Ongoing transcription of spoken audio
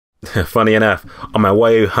Funny enough, on my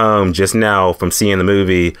way home just now from seeing the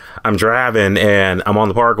movie, I'm driving and I'm on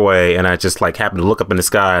the parkway and I just like happen to look up in the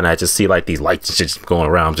sky and I just see like these lights and shit going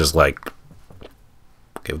around. I'm just like,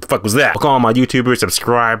 okay, what the fuck was that? Welcome all my YouTubers,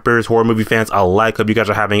 subscribers, horror movie fans alike. Hope you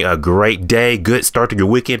guys are having a great day. Good start to your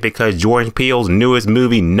weekend because Jordan Peele's newest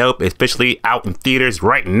movie, Nope, is officially out in theaters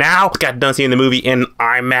right now. Just got done seeing the movie in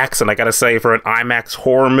IMAX, and I gotta say, for an IMAX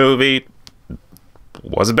horror movie,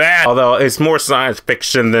 wasn't bad. Although it's more science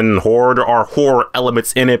fiction than horror. There are horror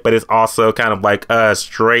elements in it, but it's also kind of like a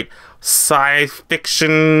straight science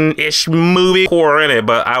fiction-ish movie. Horror in it,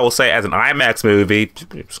 but I will say as an IMAX movie,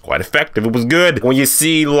 it was quite effective. It was good. When you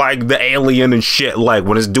see like the alien and shit, like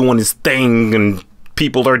when it's doing its thing and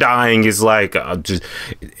people are dying, is like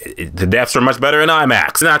the deaths are much better in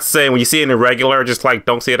IMAX. Not saying when you see it in a regular, just like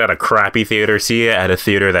don't see it at a crappy theater. See it at a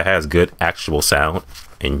theater that has good actual sound,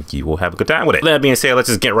 and you will have a good time with it. That being said, let's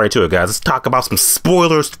just get right to it, guys. Let's talk about some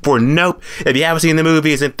spoilers for Nope. If you haven't seen the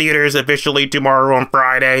movie, it's in theaters officially tomorrow on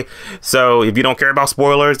Friday. So if you don't care about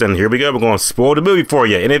spoilers, then here we go. We're going to spoil the movie for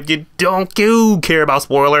you. And if you don't care about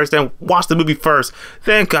spoilers, then watch the movie first,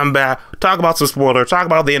 then come back, talk about some spoilers, talk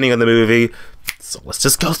about the ending of the movie. So let's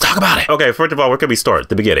just go talk about it. Okay, first of all, where can we start?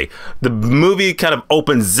 The beginning. The movie kind of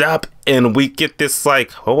opens up and we get this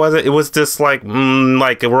like, what was it? It was just like,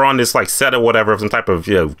 like we're on this like set or whatever, some type of,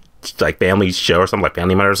 you know, like family show or something, like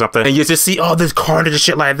Family Matter or something. And you just see all this carnage and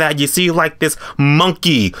shit like that. You see like this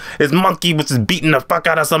monkey was just beating the fuck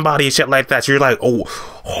out of somebody and shit like that. So you're like, oh,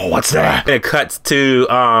 what's that? And it cuts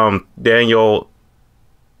to Daniel.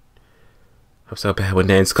 I'm so bad with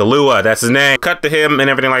names. Kaluuya, that's his name. Cut to him and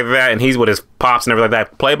everything like that, and he's with his pops and everything like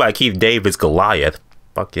that, played by Keith David's Goliath.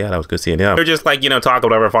 Fuck yeah, that was good seeing him. They're just like, you know, talking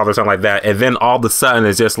whatever, father or something like that, and then all of a sudden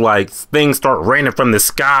it's just like things start raining from the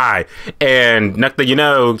sky, and next thing you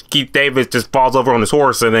know, Keith David just falls over on his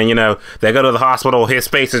horse, and then, you know, they go to the hospital, his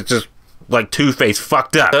face is just like Two-Face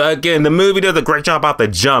fucked up. Again, the movie does a great job about the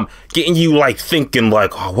jump, getting you like thinking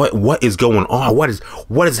like, oh, what is going on?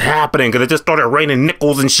 What is happening? Because it just started raining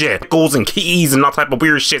nickels and shit, nickels and keys and all type of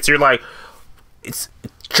weird shit. So you're like, it's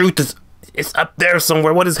up there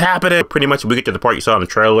somewhere. What is happening? Pretty much we get to the part you saw in the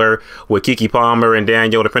trailer with Keke Palmer and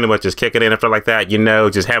Daniel. They're pretty much just kicking in and stuff like that, you know,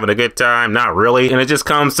 just having a good time. Not really. And it just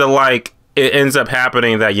comes to like, it ends up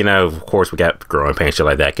happening that, you know, of course we got growing pains, shit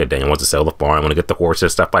like that. Kid Daniel wants to sell the farm, want to get the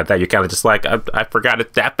horses, stuff like that. You're kind of just like, I forgot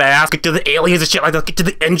it that fast. Get to the aliens and shit like that. Get to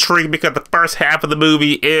the intrigue, because the first half of the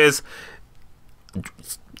movie is,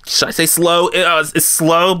 should I say slow? It's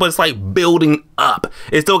slow, but it's like building up.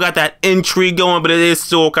 It still got that intrigue going, but it is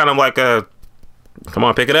still kind of like a, come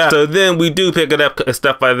on, pick it up. So then we do pick it up,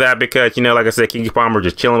 stuff like that, because, you know, like I said, Keke Palmer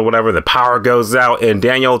just chilling or whatever, the power goes out, and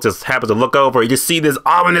Daniel just happens to look over, you just see this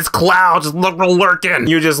ominous cloud just lurking.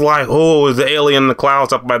 You're just like, oh, is the alien in the cloud,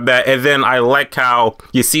 stuff like that. And then I like how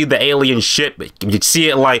you see the alien shit, but you see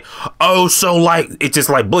it like, oh, so like, it's just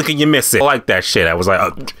like blink and you miss it. I like that shit. I was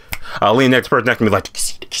like, I'll lean next person next to me like,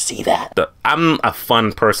 did you see that? I'm a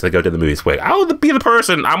fun person to go to the movies with. I'll be the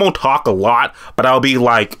person, I won't talk a lot, but I'll be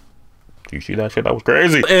like, you see that shit? That was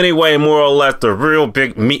crazy. Anyway, more or less, the real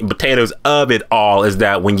big meat and potatoes of it all is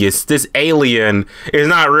that when this alien is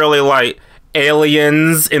not really like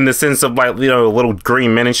aliens in the sense of like, you know, little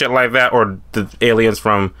green men and shit like that, or the aliens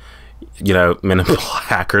from, you know, Men in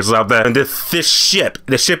Black or something. And this ship,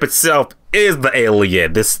 the ship itself is the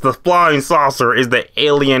alien. The flying saucer is the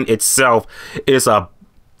alien itself. It's a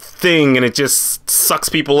thing, and it just sucks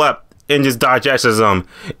people up and just digests them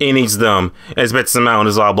and eats them and spits them out, and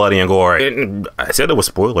it's all bloody and gory. I said it was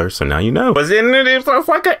spoilers, so now you know. But then it's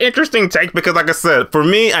like an interesting take, because like I said, for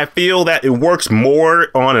me, I feel that it works more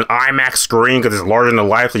on an IMAX screen because it's larger than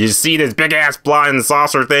life. So you see this big ass flying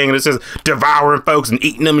saucer thing, and it's just devouring folks and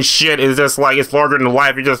eating them and shit. It's just like, it's larger than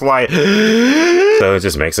life. You're just like, so it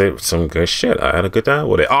just makes it some good shit. I had a good time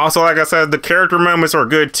with it. Also, like I said, the character moments are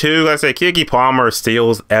good too. Like I said, Keke Palmer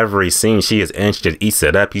steals every scene she is in. She just eats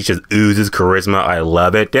it up. He just oozes charisma. I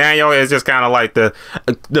love it. Daniel is just kind of like the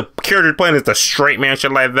character playing is the straight man,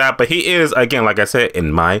 shit like that. But he is, again, like I said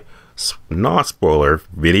in my non-spoiler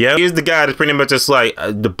video, he's the guy that's pretty much just like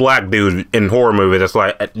the black dude in horror movie that's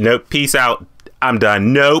like, nope, peace out, I'm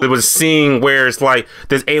done. Nope. It was a scene where it's like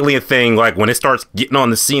this alien thing, like when it starts getting on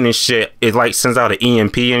the scene and shit, it like sends out an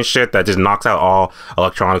EMP and shit that just knocks out all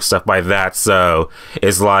electronic stuff like that. So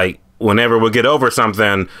it's like, whenever we get over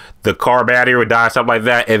something, the car battery would die, stuff like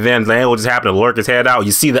that, and then Daniel would just happen to lurk his head out.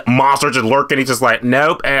 You see the monster just lurking, he's just like,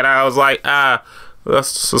 nope. And I was like,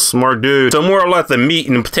 that's a smart dude. So more or less, the meat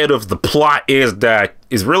and potatoes of the plot is that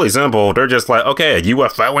it's really simple. They're just like, okay, a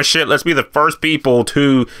UFO and shit, let's be the first people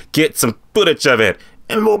to get some footage of it,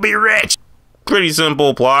 and we'll be rich. Pretty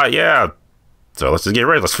simple plot, yeah. So let's just get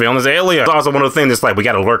ready. Let's film this alien. It's also one of the things that's like, we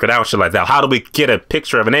got to work it out, shit like that. How do we get a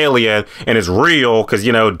picture of an alien and it's real? Because,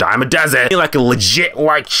 you know, Diamond does it. Like a legit,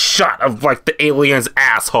 like, shot of, like, the alien's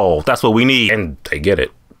asshole. That's what we need. And they get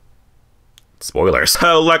it. Spoilers.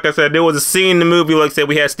 So, like I said, there was a scene in the movie, like I said,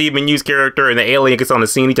 we had Stephen Yu's character, and the alien gets on the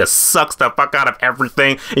scene. He just sucks the fuck out of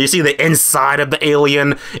everything. And you see the inside of the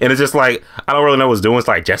alien, and it's just like, I don't really know what's doing. It's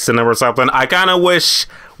like digesting them or something. I kind of wish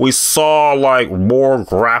we saw, like, more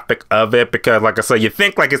graphic of it, because, like I said, you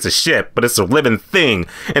think, like, it's a ship, but it's a living thing.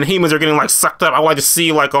 And humans are getting, like, sucked up. I like to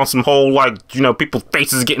see, like, on some whole, like, you know, people's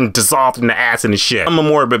faces getting dissolved in the ass and the shit. I'm a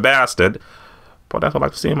morbid bastard. But that's what I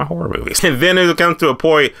like to see in my horror movies. And then it comes to a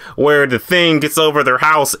point where the thing gets over their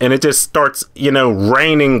house and it just starts, you know,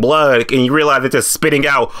 raining blood, and you realize it's just spitting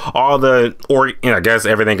out all the, or, you know, I guess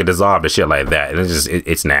everything could dissolve and shit like that. And it's just,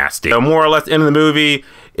 it's nasty. So more or less, in the movie,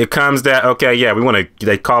 it comes that, okay, yeah, we want to,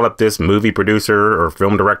 they call up this movie producer or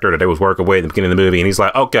film director that they was working with at the beginning of the movie, and he's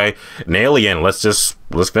like, okay, an alien, let's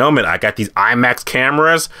film it. I got these IMAX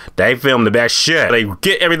cameras. They film the best shit. They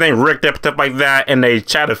get everything rigged up, stuff like that, and they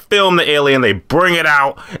try to film the alien. They bring it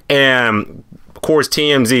out, and of course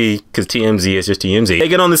TMZ, because TMZ is just TMZ, they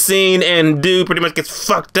get on the scene, and dude pretty much gets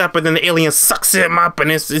fucked up, and then the alien sucks him up,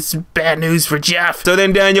 and it's bad news for Jeff. So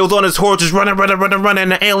then Daniel's on his horse, just running,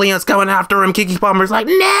 and the alien's coming after him. Keke Palmer's like,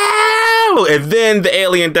 no! And then the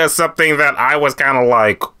alien does something that I was kind of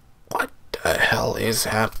like, what the hell is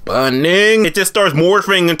happening? It just starts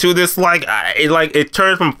morphing into this, like, it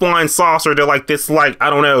turns from flying saucer to, like, this, like, I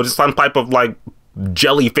don't know, just some type of, like,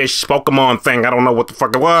 jellyfish Pokemon thing. I don't know what the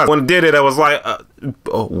fuck it was. When it did it, I was like,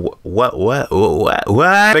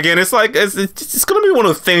 what? Again, it's like, it's gonna be one of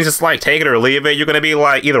those things, just like, take it or leave it. You're gonna be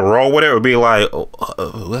like, either roll with it or be like,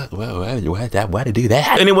 why to do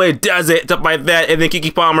that? Anyway, it does it, stuff like that, and then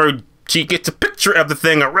Keke Palmer, she gets a picture of the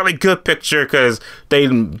thing, a really good picture, because they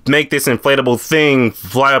make this inflatable thing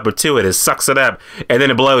fly up to it. It sucks it up, and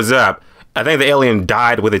then it blows up. I think the alien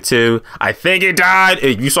died with it too. I think it died.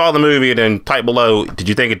 If you saw the movie, then type below, did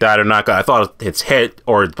you think it died or not? I thought its head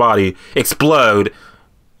or its body explode.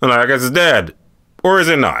 And I guess it's dead. Or is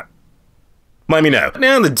it not? Let me know. At the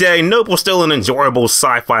end of the day, Nope was still an enjoyable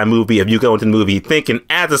sci-fi movie if you go into the movie thinking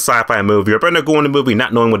as a sci-fi movie, or better go into the movie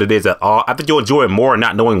not knowing what it is at all. I think you'll enjoy it more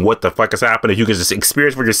not knowing what the fuck is happening if you can just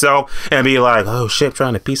experience for yourself and be like, oh shit,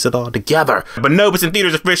 trying to piece it all together. But Nope is in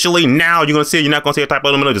theaters officially. Now you're gonna see it. You're not gonna see a type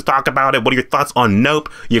of element. Just talk about it. What are your thoughts on Nope?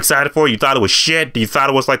 You excited for it? You thought it was shit? You thought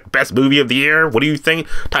it was like the best movie of the year? What do you think?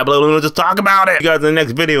 Type below. Just talk about it. You guys in the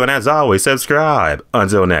next video, and as always, subscribe.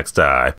 Until next time.